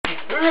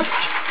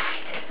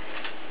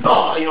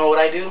Oh, you know what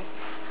I do?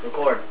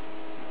 Record.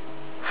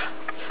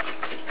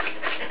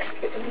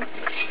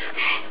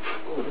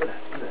 Oh, look at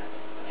that. Look at that.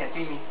 Can't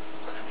see me.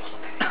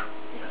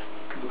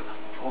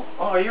 Oh,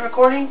 are you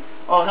recording?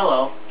 Oh,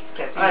 hello.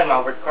 Can't see I'm me.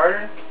 Albert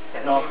Carter.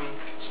 Can't No, see me.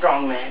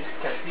 Strongman.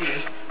 Can't see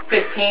me.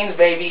 15s,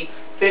 baby.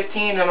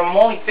 15s, and I'm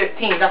only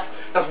 15. That's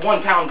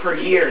 1 pound per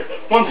year.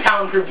 1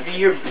 pound per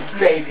year,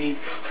 baby.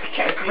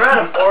 Can't see We're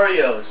out me. of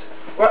Oreos.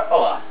 What?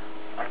 Oh,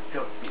 I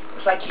don't see.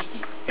 it's like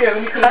Kiki. Here,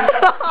 let me clean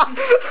it up.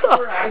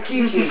 We're out of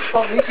Kiki.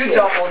 Good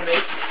job on me.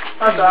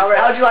 I'm sorry.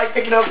 How'd you like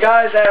picking up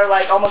guys that are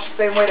like almost the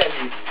same weight as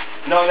you?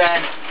 No,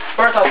 man.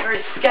 First, I was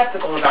very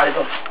skeptical about it,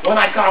 but when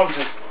I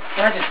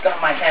just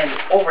got my hand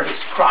over his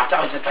crotch,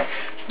 I was just like,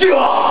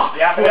 yeah.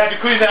 Yeah, we have to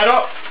clean that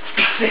up.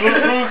 Who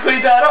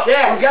cleaned that up?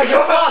 Yeah, you gotta get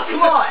off.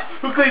 Come on.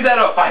 Who cleaned that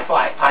up? High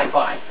five, high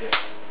five.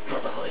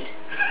 Brotherhood.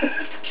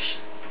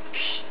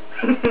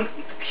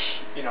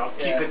 You know,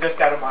 keep the dust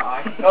out of my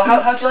eye. Well,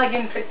 how'd you like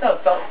getting picked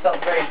up? Felt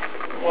very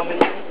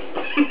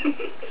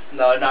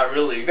No, not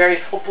really. very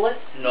hopeless.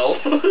 No.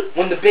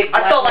 When the big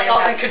black I felt like man I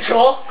was had in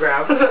control.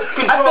 Grab.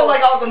 I felt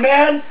like I was a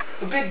man.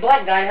 the big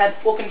black guy had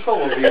full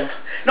control over you.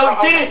 No,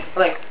 he didn't.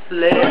 Like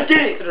left,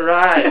 to the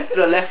right, to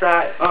the left,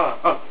 right.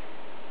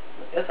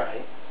 That's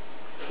alright.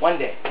 One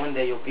day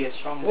you'll be a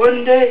strong.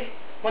 One day.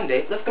 One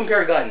day. Let's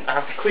compare guns. I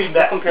have to clean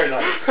Let's that. compare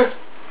guns.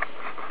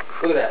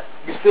 Look at that.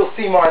 You still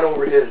see mine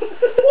over his. Woo!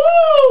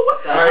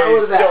 What the hell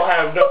I is that? still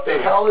have nothing. What the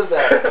hell is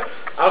that?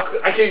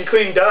 I can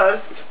clean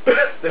dust.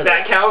 Does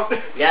that count?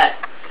 Yeah.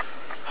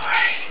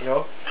 You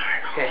know?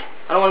 Okay.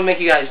 I don't want to make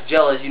you guys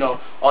jealous, you know,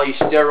 all you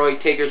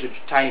steroid takers with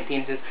your tiny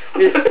penises.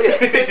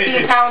 It's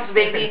 15 pounds,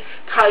 baby.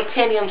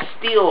 Titanium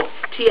steel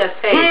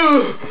TSA.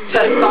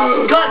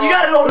 Testosterone. God, you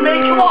gotta know the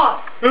name. Come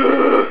on.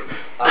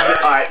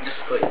 Alright, just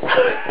please.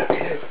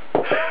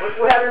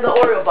 What happened to the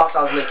Oreo box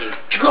I was licking?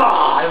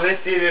 God! I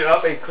lifted it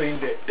up and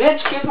cleaned it. Bitch,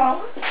 get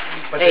on.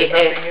 But Hey,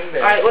 there's nothing in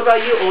there. Alright, what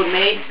about you, old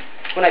mate?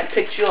 When I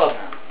picked you up.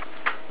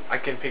 I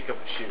can pick up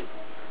a shoe.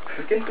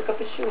 You can pick up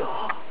a shoe.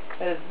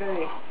 That is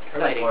very I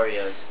like exciting.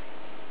 Oreos.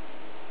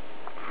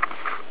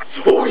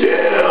 Oh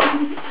yeah!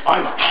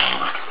 I'm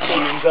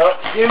cleaning up.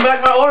 Give me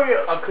back my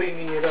Oreo. I'm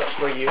cleaning it up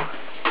for you.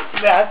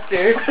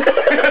 Bastard.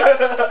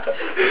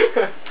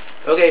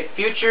 Okay,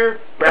 future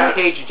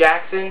Rampage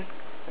Jackson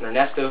and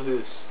Ernesto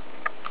Hoos.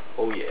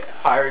 Oh yeah.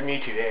 Hiring me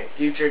today.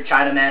 Future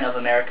Chinaman of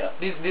America.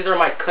 These are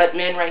my cut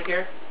men right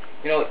here.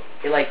 You know,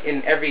 like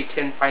in every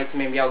 10 fights,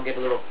 maybe I'll get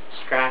a little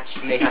scratch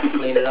and they have to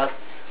clean it up.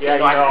 Yeah,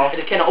 So you know. I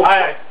kind of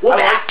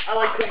I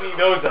like cleaning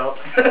those up.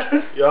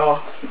 Yo.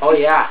 Oh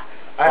yeah.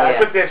 I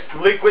put this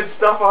liquid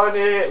stuff on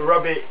it,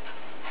 rub it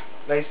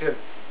nice and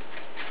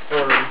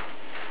firm.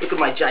 Look at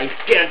my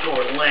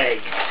gigantor leg.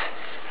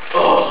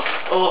 Oh,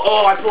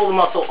 I pulled the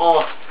muscle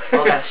off.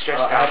 Oh, that's stressed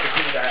I out. have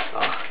to do that.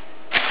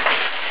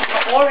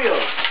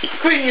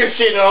 Oreos. Clean your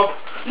shit up.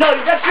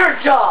 No, that's your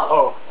job.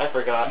 Oh, I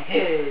forgot.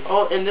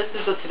 Oh, and this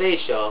is the Today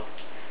Show,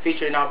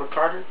 featuring Albert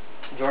Carter,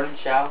 Jordan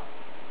Chow,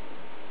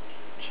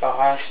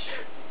 Josh,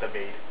 The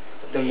maid.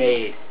 the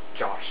maid,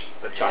 Josh.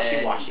 The Joshy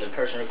And Washy, the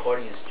person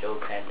recording is Joe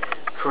Candace.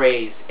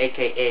 Craze,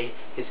 aka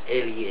his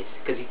alias,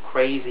 because he's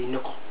crazy.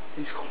 No.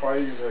 He's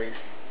crazy.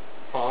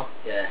 Huh?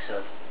 Yeah,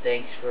 so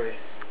thanks for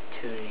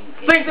tuning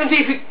in. Thanks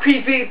MTV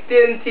Creepy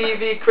in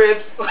TV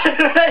Cribs.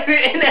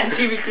 In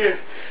MTV Cribs.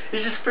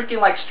 He's just freaking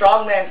like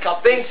Strongman Thanks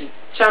competition.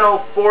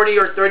 Channel 40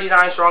 or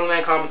 39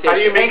 Strongman competition. How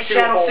do you make Thanks two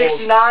Channel holes?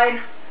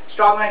 69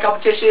 Strongman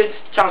competitions.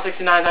 Channel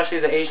 69 is actually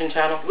the Asian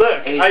channel.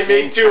 Look, Asian I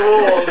made 2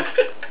 holes.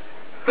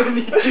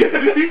 Me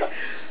too.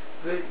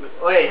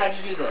 Wait, how'd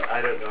you do that?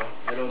 I don't know.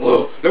 I don't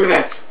Whoa, know. look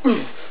at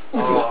that.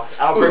 Oh,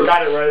 Albert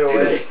got it right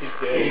away. He's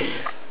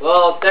dead.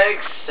 Well,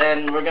 thanks,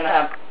 and we're gonna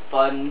have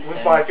fun. With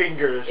and my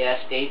fingers. yeah,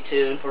 stay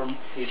tuned for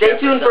future Stay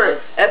tuned for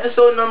episodes.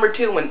 episode number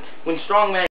 2 when Strongman